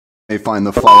I find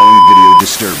the following video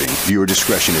disturbing. Viewer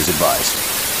discretion is advised.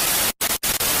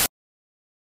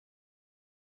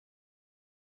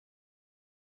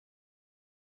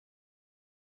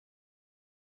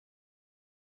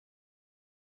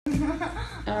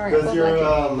 Does your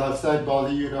left side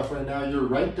bother you enough right now? Your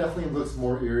right definitely looks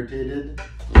more irritated.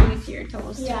 Let me see your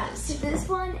toes. Yeah, so this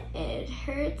one, it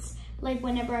hurts like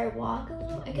whenever I walk a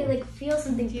little. I can like feel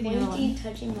something pointy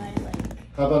touching my leg.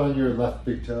 How about on your left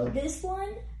big toe? This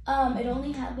one, it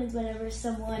only happens whenever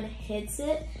someone hits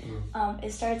it.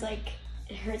 It starts like,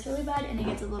 it hurts really bad and it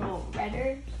gets a little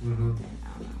redder. I don't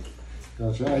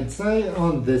know. Gotcha. I'd say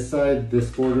on this side, this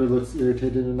border looks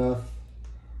irritated enough.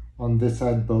 On this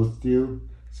side, both do.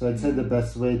 So I'd say the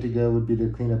best way to go would be to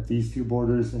clean up these two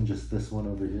borders and just this one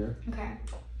over here. Okay.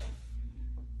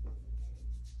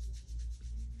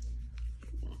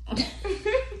 This kid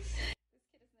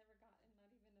has never gotten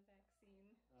not even a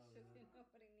vaccine. She doesn't know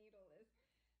what a needle is.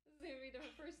 This is gonna be the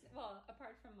first, well,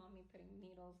 apart from mommy putting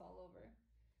needles all over.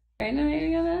 Right now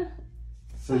you're gonna?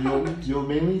 So you'll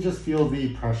mainly just feel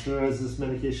the pressure as this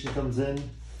medication comes in.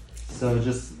 So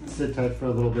just sit tight for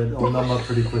a little bit. It'll numb up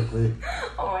pretty quickly.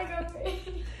 Oh my god, wait.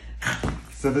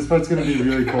 So this part's gonna be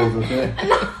really cold, okay?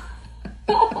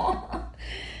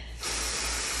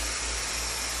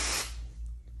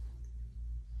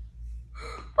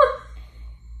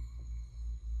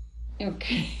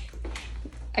 Okay.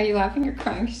 Are you laughing or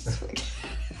crying?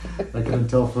 I couldn't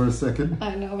tell for a second.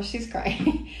 I know, she's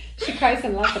crying. She cries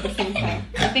and laughs at the same time.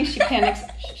 I think she panics.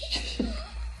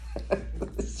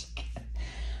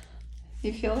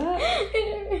 You feel that?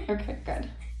 Okay, good.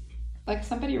 Like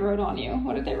somebody wrote on you.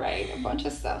 What did they write? A bunch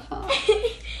of stuff, huh?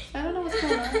 I don't know what's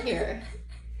going on here.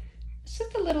 It's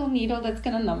just a little needle that's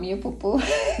gonna numb you, poo-poo.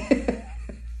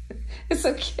 It's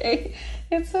okay.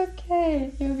 It's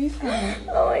okay. You'll be fine.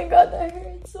 Oh my god, that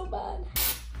hurts so bad.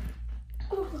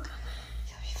 Oh,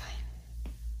 you'll be fine.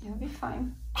 You'll be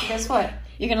fine. Guess what?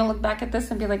 You're gonna look back at this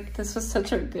and be like, this was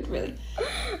such a good, really.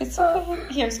 It's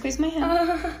okay. Here, squeeze my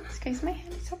hand. Squeeze my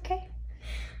hand. It's okay.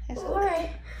 It's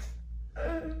okay.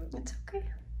 It's okay.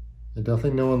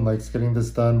 Definitely no one likes getting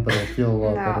this done, but I feel a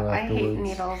lot better I afterwards. hate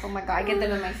needles. Oh my god, I get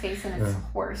them in my face and it's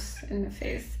worse in the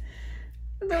face.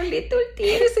 The little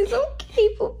tears is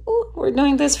okay, boo-boo. We're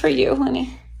doing this for you,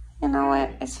 honey. You know what?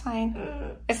 It's fine.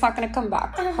 It's not gonna come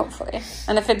back, hopefully.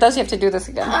 And if it does, you have to do this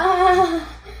again.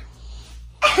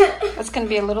 It's gonna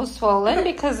be a little swollen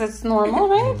because it's normal,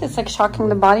 right? It's like shocking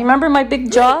the body. Remember my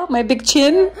big jaw, my big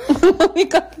chin? We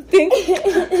got the thing.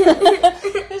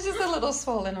 It's just a little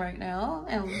swollen right now,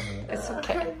 and it's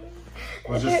okay.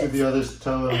 We'll just do the other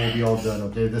toe and we'll be all done,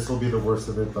 okay? This will be the worst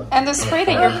of it. But and the spray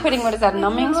that you're putting, what is that,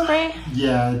 numbing spray?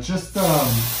 Yeah, just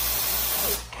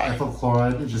ethyl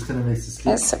chloride. It just kind of makes the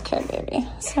skin. It's okay, baby.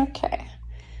 It's okay.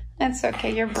 It's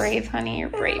okay. You're brave, honey. You're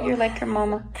brave. You're like your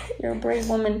mama. You're a brave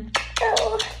woman.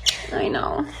 I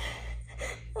know.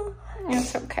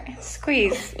 It's okay.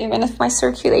 Squeeze, even if my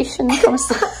circulation comes.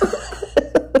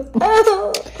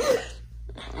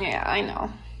 Yeah, I know.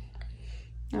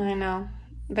 I know.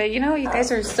 But you know, you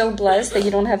guys are so blessed that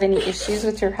you don't have any issues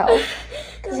with your health.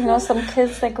 Because you know, some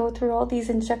kids that go through all these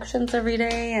injections every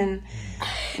day and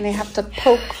they have to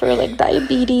poke for like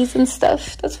diabetes and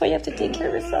stuff. That's why you have to take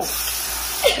care of yourself.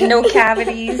 No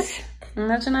cavities.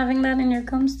 Imagine having that in your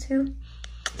gums too.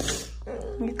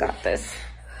 You got this.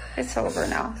 It's over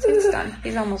now. It's done.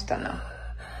 He's almost done now.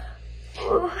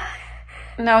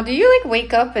 Now, do you like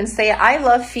wake up and say, I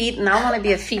love feet and I want to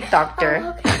be a feet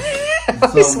doctor? I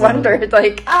always wondered,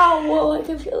 like, ow, whoa, I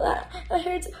can feel that. That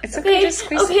hurts. It's okay, just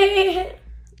squeeze it.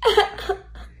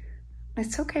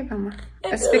 It's okay, Mama.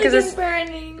 It's because it's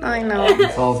burning. I know.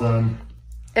 It's all done.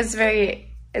 It's very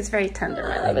tender,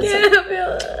 my love. I can't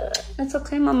feel it. It's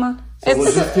okay, Mama. So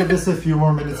we'll just give this a few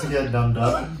more minutes to get numbed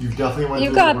up. You've definitely went You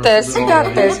through got the worst this. of it You got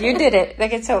already. this. You did it.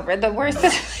 Like, it's over. The worst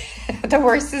is the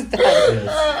worst is done.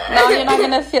 Yes. Now you're not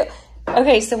gonna feel.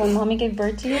 Okay, so when mommy gave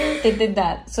birth to you, they did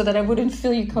that so that I wouldn't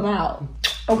feel you come out.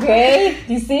 Okay?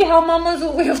 You see how mamas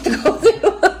we have to go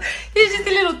through? It's just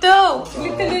a little toe.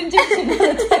 Little injection.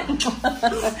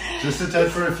 Just sit tight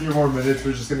for a few more minutes.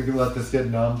 We're just going to let this get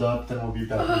numbed up, then we'll be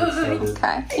back to get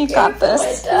started. Okay, you got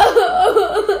this.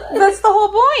 That's the whole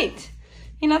point.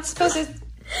 You're not supposed to...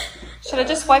 Should I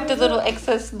just wipe the little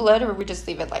excess blood or we just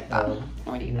leave it like that?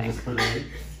 What do you think? Just put it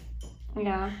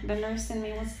Yeah, the nurse in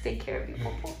me wants to take care of you,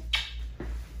 Popo.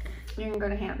 You can go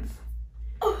to hands.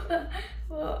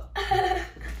 All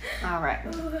right.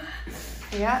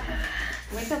 Yeah.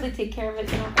 Wait till they take care of it.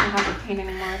 You're not going to have the pain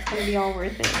anymore. It's going to be all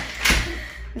worth it.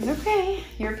 It's okay.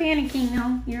 You're panicking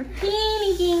now. You're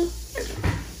panicking.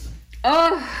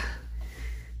 Oh.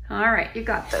 All right, you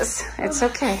got this. It's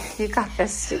okay. You got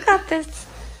this. You got this.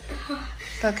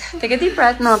 Look, take a deep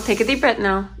breath. No, take a deep breath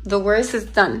now. The worst is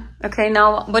done. Okay,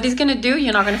 now what he's gonna do,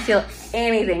 you're not gonna feel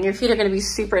anything. Your feet are gonna be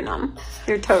super numb.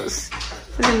 Your toes.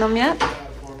 Is it numb yet?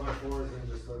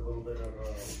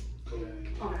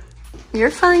 You're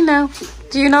fine now.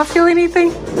 Do you not feel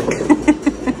anything?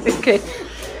 Okay.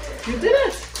 You did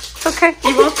it. Okay,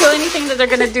 you won't feel anything that they're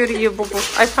gonna do to you, boo boo.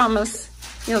 I promise.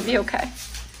 You'll be okay.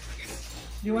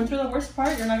 You went through the worst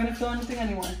part. You're not gonna feel anything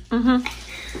anymore. Mm-hmm.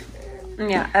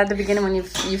 Yeah, at the beginning when you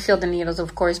feel the needles,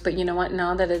 of course, but you know what?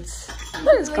 Now that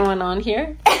what is going on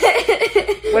here?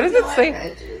 What does it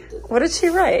say? What did she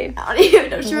write? I don't even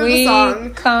know. She wrote the song. We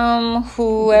come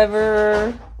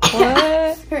whoever.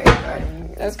 What?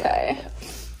 Okay.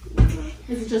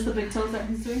 Is it just the big toes that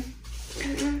he's doing?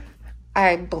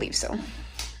 I believe so.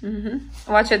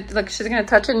 Watch it. Look, she's gonna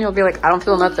touch it, and you'll be like, I don't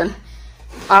feel nothing.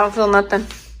 I don't feel nothing.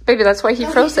 Baby, that's why he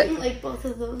froze it. Like both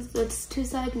of those, that's two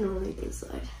sides and only this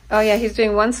side. Oh yeah, he's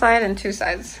doing one side and two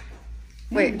sides.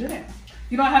 Wait. You did it.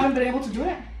 You know, I haven't been able to do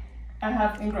it. I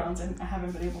have ingrowns and I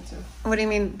haven't been able to. What do you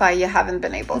mean by you haven't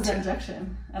been able It's to? an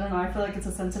injection. I don't know. I feel like it's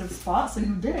a sensitive spot, so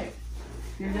you did it.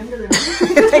 You're younger than me.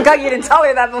 Thank God you didn't tell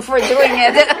her that before doing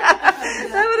it.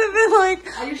 That would have been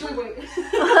like... I usually wait.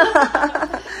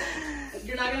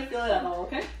 You're not going to feel it at all,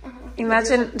 okay?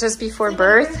 Imagine just before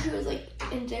birth. He was like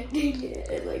injecting it.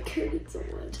 It like hurted so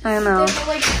much. I know. There's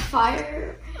like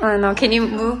fire. I know. Can you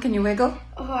move? Can you wiggle?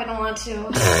 Oh, I don't want to.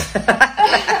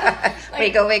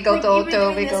 Wiggle, wiggle, like, do, even do,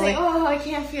 doing wiggle, this, like, wiggle. oh, I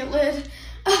can't feel it.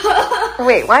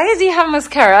 Wait, why does he have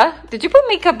mascara? Did you put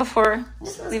makeup before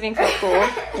leaving for school?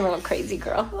 You little crazy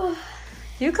girl.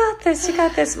 You got this. You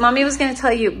got this. Mommy was going to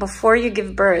tell you, before you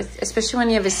give birth, especially when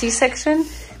you have a C-section,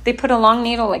 they put a long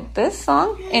needle like this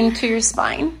long into your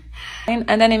spine.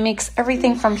 And then it makes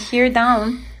everything from here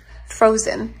down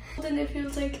frozen. Then it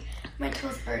feels like my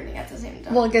toes burning at the same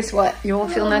time. Well, guess what? You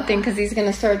won't feel nothing because he's going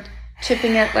to start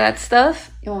chipping at that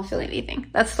stuff. You won't feel anything.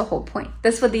 That's the whole point.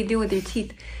 That's what they do with your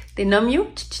teeth. They numb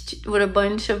you with a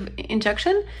bunch of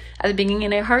injection. At the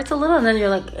beginning, it hurts a little, and then you're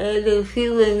like, I don't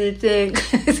feel anything.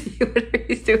 See whatever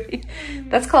he's doing.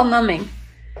 That's called numbing.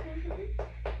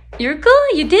 You're good.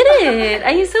 You did it.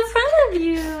 I am so proud of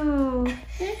you.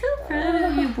 I'm so proud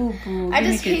of you, boo boo. I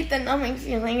just hate the numbing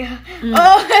feeling.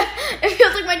 Oh, it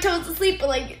feels like my toes asleep, but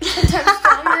like 10 times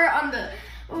stronger on the.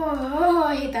 Oh,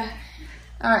 I hate that.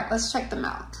 All right, let's check them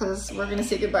out because we're gonna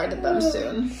say goodbye to them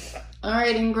soon. All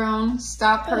right, Ingrown,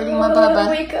 stop hurting my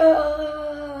baba. Wake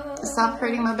up. Stop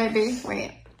hurting my baby.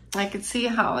 Wait, I can see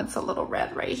how it's a little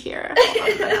red right here.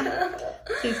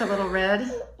 See, it's a little red.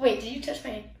 Wait, did you touch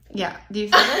my? Yeah. Do you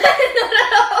feel it? No.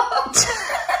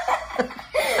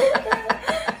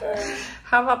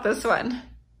 How about this one?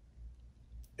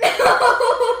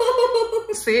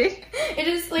 See? It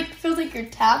just like feels like you're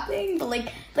tapping, but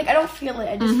like I don't feel it.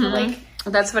 I just feel like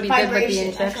that's what he did with the vibration. I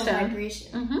injection. feel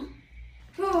vibration.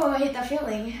 Oh, I hate that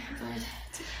feeling.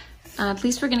 But at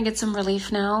least we're gonna get some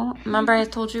relief now. Remember I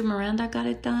told you Miranda got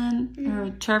it done,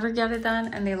 or Trevor got it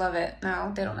done, and they love it.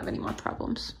 Now they don't have any more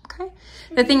problems, okay?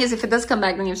 The thing is, if it does come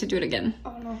back, then you have to do it again.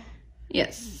 oh no.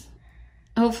 Yes.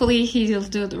 Hopefully he'll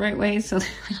do it the right way, so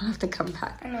we don't have to come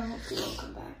back. I know. Hopefully it'll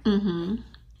come back.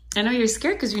 I know you're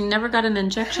scared because you never got an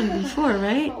injection before,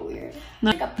 right? So weird.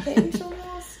 No. Like a pinch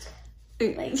almost.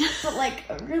 Like, but like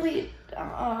really.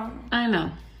 I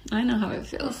know how it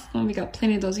feels when we got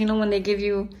plenty of those. You know, when you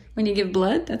give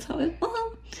blood, that's how it.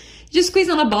 Well, you just squeeze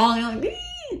on a ball, and you're like,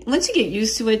 ee. Once you get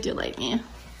used to it, you're like, yeah,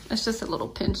 it's just a little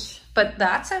pinch. But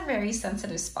that's a very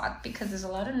sensitive spot because there's a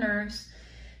lot of nerves.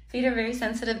 Feet are very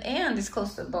sensitive, and it's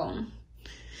close to the bone,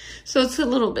 so it's a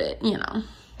little bit, you know,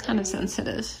 kind of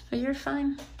sensitive. But you're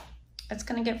fine. It's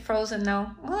gonna get frozen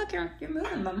now. Well, look, you're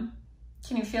moving them.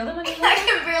 Can you feel them? I can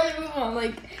barely move on.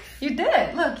 Like you did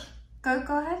it. Look,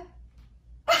 go ahead.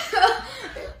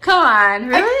 Come on,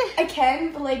 really? I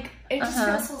can, but like it just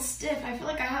feels so stiff. I feel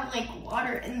like I have like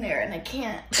water in there and I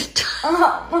can't.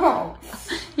 No.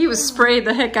 You would spray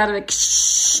the heck out of it.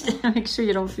 Make sure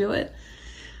you don't feel it.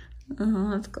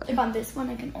 That's good. If on this one,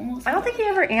 I can almost. I don't think he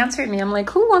ever answered me. I'm like,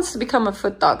 who wants to become a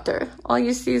foot doctor? All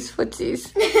you see is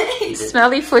footsies.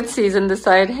 Smelly footsies and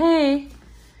decide, hey.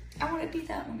 I want to be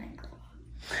that when I grow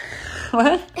up.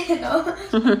 What? No.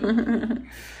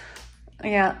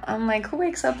 Yeah, I'm like, who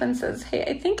wakes up and says, hey,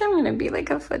 I think I'm going to be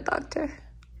like a foot doctor?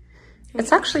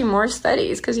 It's actually more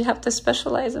studies because you have to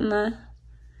specialize in that.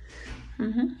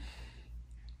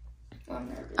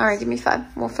 All right, give me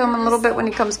 5. We'll film a little bit when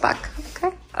he comes back. Okay?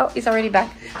 Oh, he's already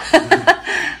back.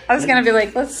 I was going to be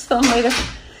like, let's film later.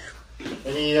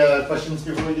 Any questions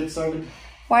before we get started?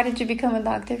 Why did you become a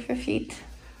doctor for feet?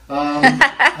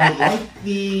 I like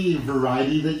the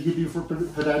variety that you could do for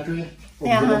podiatry. A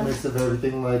little mix of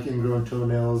everything, like ingrown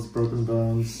toenails, broken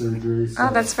bones, surgery. So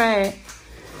Oh, that's right.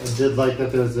 I did like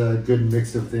that there's a good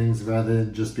mix of things rather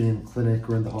than just being in clinic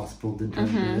or in the hospital.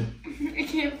 I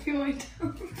can't feel my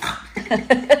toe.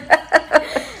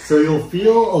 So you'll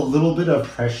feel a little bit of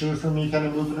pressure from me kind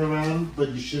of moving around, but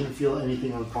you shouldn't feel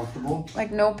anything uncomfortable.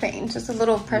 Like no pain, just a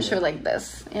little pressure like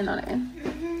this. You know what I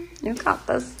mean? You got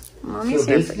this. Mommy's So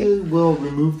here for basically, you. we'll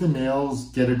remove the nails,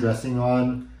 get a dressing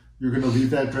on. You're going to leave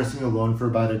that dressing alone for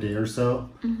about a day or so.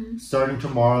 Starting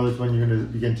tomorrow is when you're going to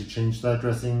begin to change that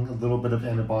dressing. A little bit of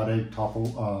antibiotic,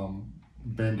 topical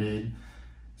Band-Aid.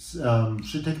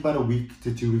 Should take about a week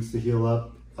to 2 weeks to heal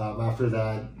up. After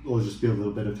that, it'll just be a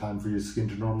little bit of time for your skin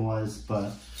to normalize,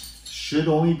 but should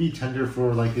only be tender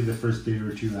for likely the first day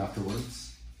or two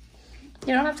afterwards.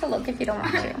 You don't have to look if you don't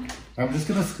want to. I'm just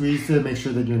going to squeeze to make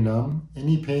sure that you're numb.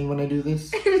 Any pain when I do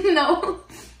this? No.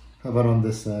 How about on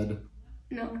this side?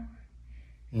 No.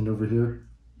 And over here?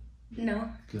 No.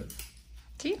 Good.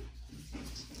 See?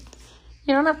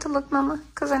 You don't have to look, Mama,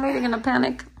 because I know you're going to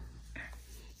panic.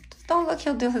 Just don't look,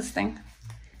 he'll do his thing.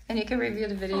 And you can review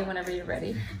the video whenever you're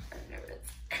ready.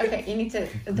 Okay, you need to,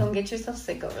 don't get yourself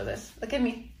sick over this. Look at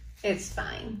me. It's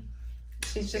fine.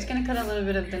 She's just going to cut a little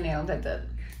bit of the nail that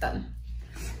done.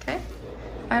 Okay?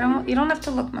 You don't have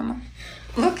to look, Mama.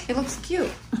 Look, he looks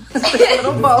cute. Like a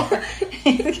little bow.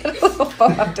 He's got a little bow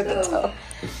after the toe.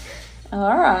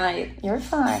 All right, you're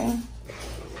fine.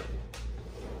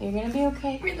 You're gonna be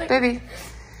okay.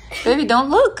 Baby, don't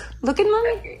look. Look at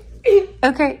Mommy.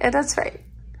 Okay, that's right.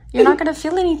 You're not gonna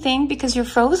feel anything because you're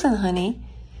frozen, honey.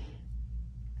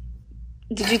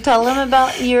 Did you tell him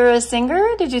about you're a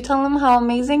singer? Did you tell him how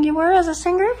amazing you were as a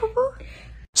singer, Poo-Poo?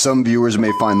 Some viewers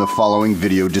may find the following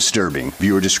video disturbing.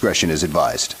 Viewer discretion is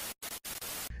advised.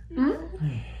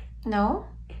 No?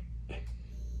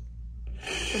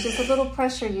 There's just a little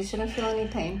pressure. You shouldn't feel any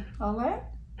pain. All right?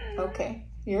 Okay.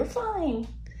 You're fine.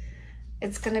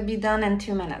 It's going to be done in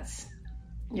 2 minutes.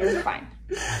 You're fine.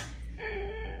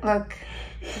 Look,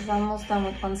 he's almost done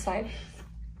with one side.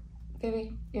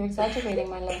 Baby, you're exaggerating,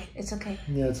 my love. It's okay.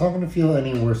 Yeah, it's not going to feel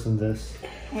any worse than this.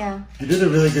 Yeah. You did a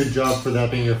really good job for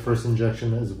that being your first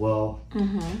injection as well.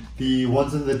 The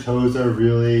ones in the toes are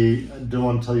really, I don't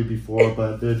want to tell you before,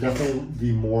 but they're definitely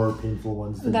the more painful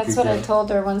ones. That's what I told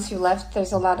her once you left.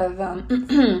 There's a lot of,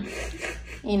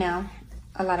 you know,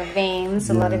 a lot of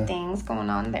veins, a lot of things going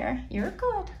on there. You're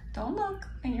good. Don't look,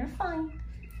 and you're fine.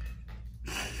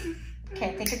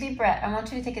 Okay, take a deep breath. I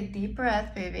want you to take a deep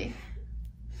breath, baby.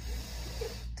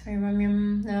 From your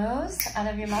nose, out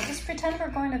of your mouth. Just pretend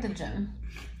we're going to the gym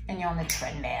and you're on the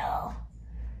treadmill.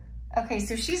 Okay,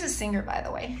 so she's a singer, by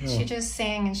the way. She just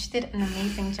sang and she did an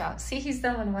amazing job. See, he's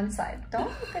done on one side. Don't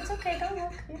look, it's okay, don't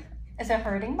look. Is it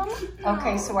hurting, Mama? No.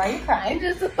 Okay, so why are you crying?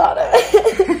 Just the thought of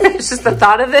it. It's just the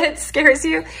thought of it scares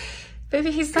you. Baby,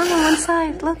 he's done on one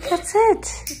side. Look, that's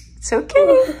it. It's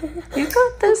okay. You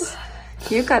got this.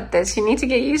 You got this. You need to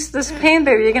get used to this pain,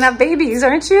 baby. You're gonna have babies,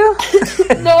 aren't you?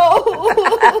 No.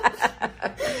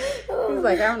 He's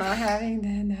like, I'm not having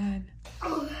that.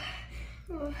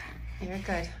 You're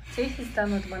good. See, he's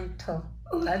done with one toe.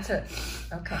 That's it.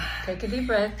 Okay. Take a deep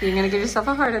breath. You're gonna give yourself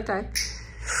a heart attack.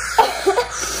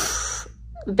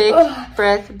 Big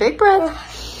breath. Big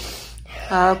breath.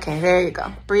 Okay, there you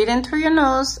go. Breathe in through your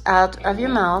nose, out of your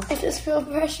mouth. I just feel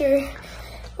pressure.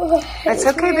 It's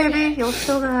okay, baby. You'll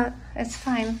feel that. It's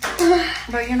fine.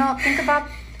 But you know, think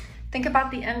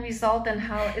about the end result and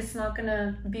how it's not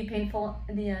gonna be painful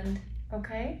in the end.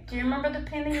 Okay? Do you remember the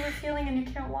pain that you were feeling and you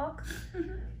can't walk?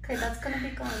 Okay, that's gonna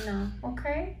be gone now.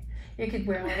 Okay? You could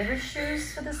wear whatever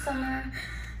shoes for the summer.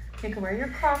 You can wear your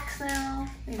Crocs now.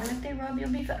 Even if they rub, you'll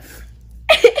be good.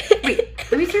 Wait,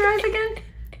 let me see your eyes again.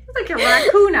 It's like a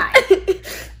raccoon eye.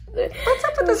 What's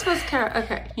up with this mascara?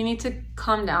 Okay, you need to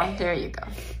calm down. There you go.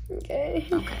 Okay.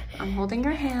 Okay, I'm holding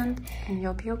your hand and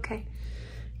you'll be okay.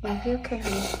 You'll be okay,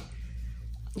 honey.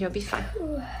 You'll be fine.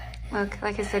 Look,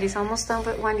 like I said, he's almost done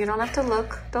with one. You don't have to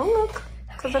look. Don't look,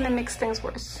 because then it makes things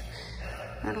worse.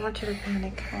 I don't want you to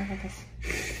panic over this.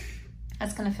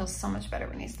 That's gonna feel so much better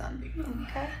when he's done.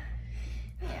 Okay?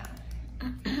 Yeah.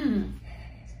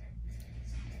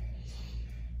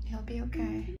 You'll be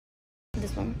okay.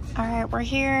 This one. All right, we're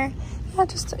here. Yeah,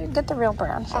 just get the real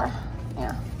brand here.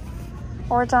 Yeah.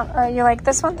 Or don't, you like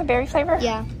this one, the berry flavor?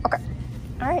 Yeah. Okay.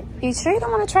 All right. You sure you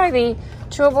don't want to try the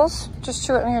chewables? Just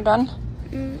chew it when you're done.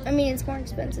 I mean, it's more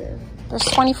expensive. There's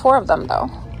 24 of them, though.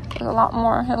 There's a lot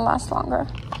more. It'll last longer.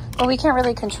 But we can't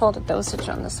really control the dosage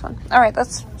on this one. All right,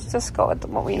 let's just go with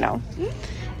what we know.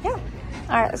 Yeah.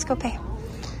 All right, let's go pay.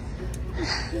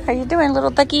 How you doing, little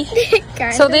ducky?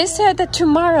 So they said that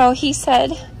tomorrow, he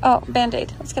said, oh,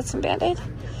 Band-Aid. Let's get some Band-Aid.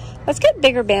 Let's get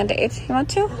bigger Band-Aid. You want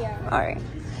to? Yeah. All right.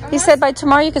 He said by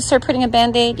tomorrow you can start putting a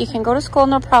Band-Aid. You can go to school,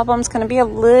 no problem. It's going to be a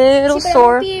little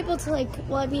sore. Will I be able to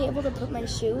will I be able to put my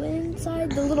shoe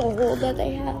inside the little hole that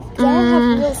they have? Because I don't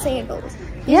have little sandals.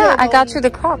 Yeah, I got you the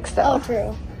Crocs though. Oh,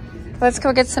 true. Let's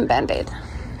go get some Band-Aid.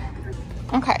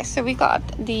 Okay, so we got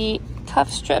the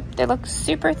Tough Strip. They look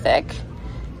super thick.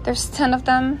 There's 10 of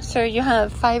them, so you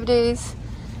have 5 days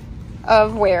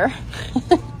of wear.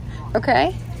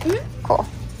 Okay? Cool.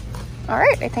 All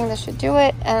right, I think that should do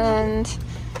it. And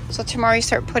so tomorrow you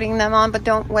start putting them on, but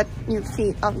don't wet your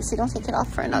feet. Obviously, don't take it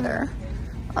off for another,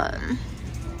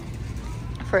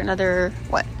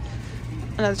 what?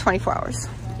 Another 24 hours.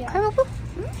 Yeah. Okay,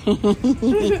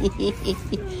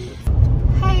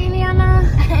 Hi, Eliana.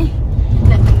 Hi.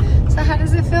 So how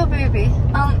does it feel, baby?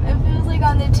 It feels like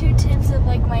on the 2 tips of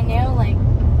like my nail, like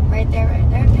right there.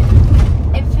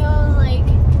 It feels like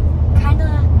kind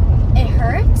of, it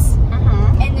hurts,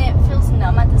 and it feels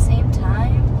numb at the same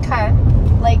time. Okay.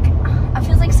 Like, I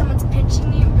feel like someone's pinching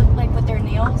me like with their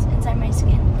nails inside my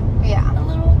skin. Yeah. A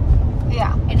little.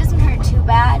 Yeah. It doesn't hurt too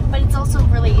bad, but it's also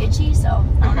really itchy, so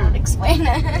I don't know how to explain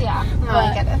it. Yeah. No,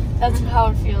 I get it. That's how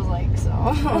it feels like, so.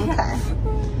 Okay.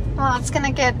 Well, it's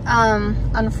gonna get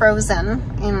unfrozen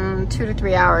in 2 to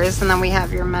 3 hours, and then we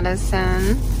have your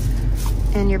medicine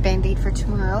and your Band-Aid for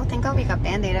tomorrow. Thank God we got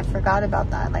Band-Aid. I forgot about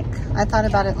that. Like, I thought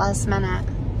about it last minute.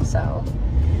 So,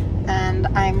 and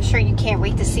I'm sure you can't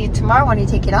wait to see it tomorrow when you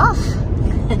take it off. You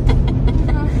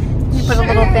put a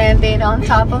little Band-Aid on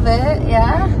top of it,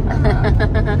 yeah?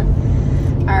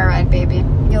 All right, baby.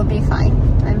 You'll be fine.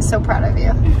 I'm so proud of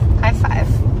you. High five.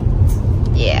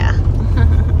 Yeah.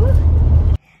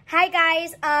 Hi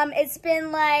guys, it's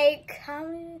been like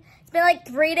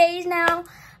 3 days now.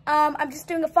 I'm just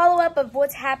doing a follow-up of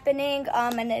what's happening,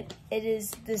 and it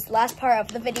is this last part of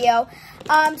the video.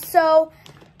 So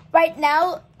right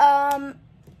now, I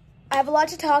have a lot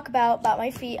to talk about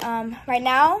my feet. Right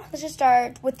now, let's just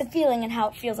start with the feeling and how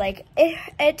it feels like.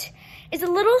 It is a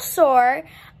little sore.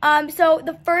 So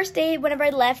the first day, whenever I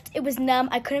left, it was numb.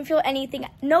 I couldn't feel anything,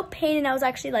 no pain, and I was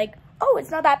actually like, oh,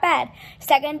 it's not that bad.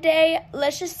 Second day,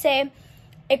 let's just say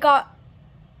it got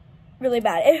really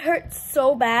bad. It hurt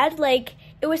so bad. Like,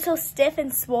 it was so stiff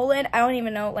and swollen. I don't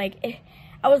even know. Like,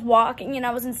 I was walking and I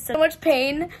was in so much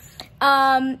pain.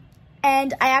 And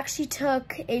I actually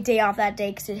took a day off that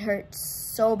day because it hurt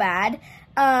so bad.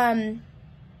 And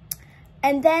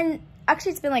then,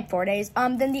 actually, it's been like 4 days.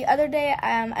 Then the other day,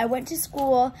 I went to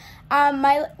school.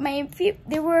 My feet,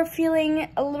 they were feeling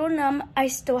a little numb. I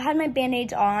still had my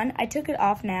Band-Aids on. I took it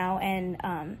off now,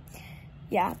 and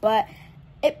yeah, but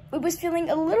it was feeling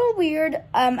a little weird.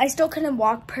 I still couldn't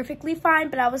walk perfectly fine,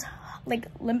 but I was like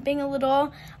limping a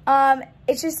little.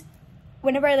 It's just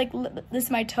whenever I like this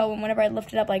is my toe, and whenever I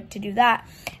lift it up like to do that,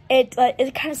 it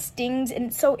kind of stings and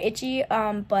it's so itchy.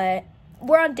 But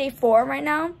we're on day 4 right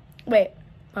now. Wait.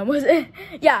 When was it?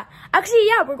 Yeah, actually,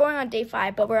 yeah, we're going on day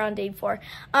 5, but we're on day 4.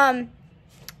 And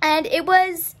it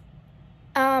was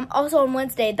also on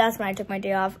Wednesday. That's when I took my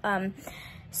day off.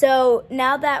 So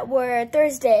now that we're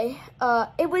Thursday,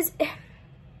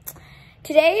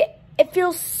 today it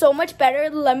feels so much better.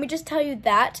 Let me just tell you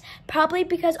that. Probably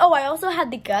because, oh, I also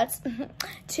had the guts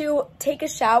to take a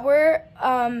shower.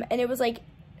 And it was like,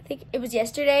 I think it was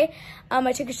yesterday.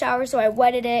 I took a shower, so I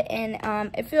wetted it,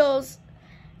 and it felt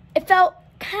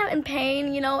kind of in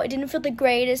pain, you know. It didn't feel the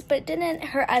greatest, but it didn't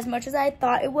hurt as much as I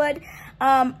thought it would.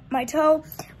 My toe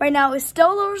right now is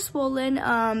still a little swollen,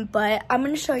 but I'm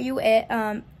going to show you it.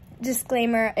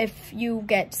 Disclaimer, if you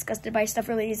get disgusted by stuff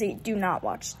really easy, do not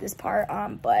watch this part.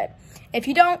 But if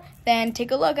you don't, then take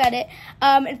a look at it.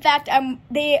 In fact,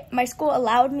 my school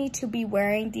allowed me to be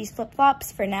wearing these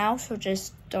flip-flops for now, so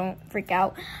just don't freak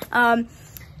out.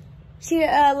 She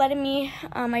let me,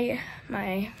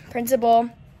 my principal,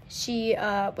 she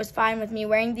was fine with me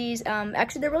wearing these.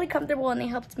 Actually, they're really comfortable, and they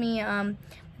helped me with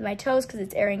my toes because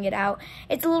it's airing it out.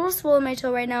 It's a little swollen my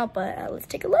toe right now, but let's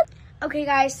take a look. Okay,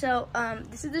 guys, so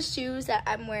this is the shoes that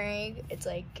I'm wearing. It's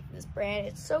like this brand.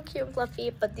 It's so cute and fluffy,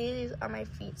 but these are my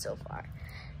feet so far.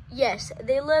 Yes,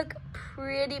 they look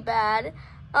pretty bad.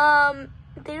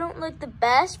 They don't look the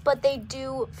best, but they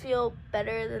do feel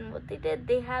better than what they did.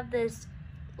 They have this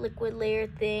liquid layer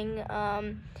thing.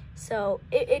 So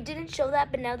it didn't show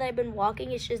that, but now that I've been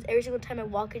walking, it's just every single time I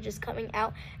walk, it's just coming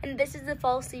out. And this is the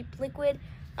fall sleep liquid.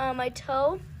 My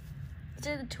toe, these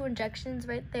are the 2 injections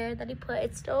right there that he put.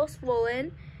 It's still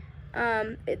swollen.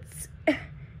 It's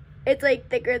like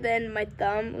thicker than my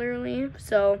thumb, literally.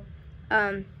 So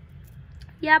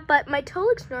yeah, but my toe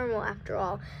looks normal after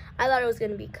all. I thought it was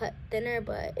going to be cut thinner,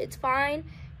 but it's fine.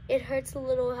 It hurts a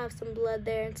little, have some blood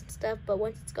there and some stuff, but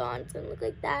once it's gone, it's going to look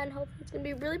like that, and hopefully it's going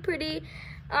to be really pretty.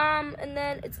 And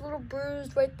then it's a little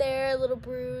bruised right there, a little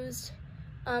bruised,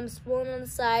 swollen on the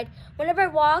side. Whenever I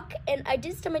walk, and I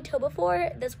did stub my toe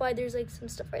before, that's why there's like some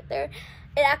stuff right there.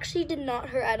 It actually did not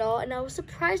hurt at all, and I was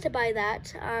surprised by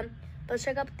that. But let's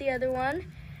check out the other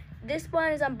one. This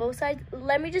one is on both sides.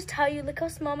 Let me just tell you, look how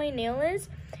small my nail is,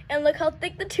 and look how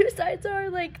thick the two sides are.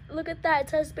 Like, look at that.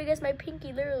 It's as big as my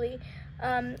pinky, literally.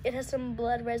 It has some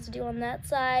blood residue on that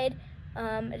side.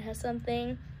 It has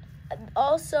something.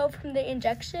 Also, from the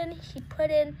injection, he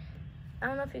put in, I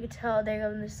don't know if you could tell, there you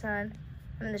go in the sun,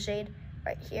 I'm in the shade,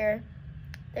 right here,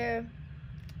 there.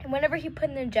 And whenever he put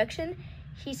in the injection,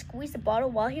 he squeezed the bottle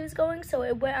while he was going, so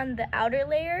it went on the outer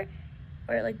layer,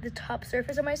 or like the top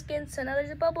surface of my skin. So now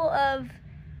there's a bubble of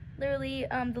literally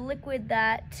the liquid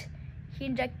that he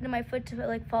injected in my foot to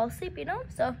like fall asleep, you know?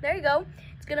 So there you go.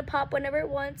 It's gonna pop whenever it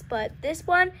wants, but this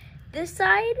one, this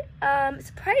side,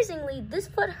 surprisingly, this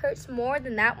foot hurts more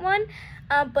than that one.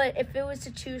 But if it was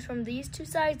to choose from these two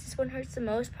sides, this one hurts the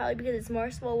most, probably because it's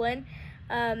more swollen.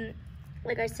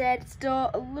 Like I said, it's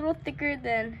still a little thicker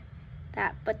than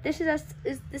that, but this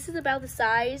is about the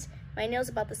size. My nail's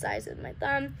about the size of my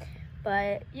thumb.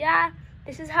 But yeah,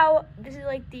 this is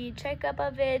like the checkup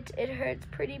of it. It hurts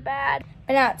pretty bad,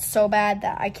 but not so bad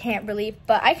that I can't really,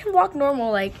 but I can walk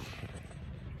normal. Like,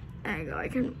 there you go,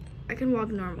 I can walk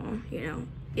normal, you know.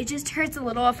 It just hurts a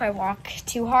little if I walk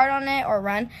too hard on it or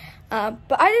run.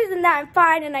 But other than that, I'm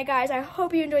fine. And guys, I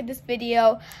hope you enjoyed this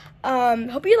video.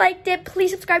 Hope you liked it. Please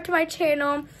subscribe to my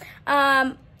channel.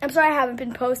 I'm sorry I haven't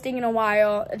been posting in a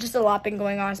while. Just a lot been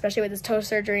going on, especially with this toe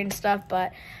surgery and stuff.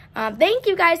 But thank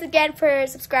you guys again for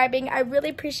subscribing. I really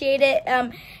appreciate it.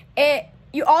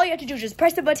 All you have to do is just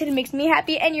press the button. It makes me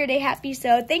happy and your day happy.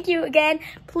 So thank you again.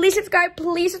 Please subscribe.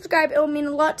 Please subscribe. It will mean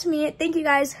a lot to me. Thank you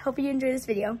guys. Hope you enjoy this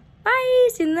video. Bye.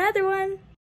 See you in the other one.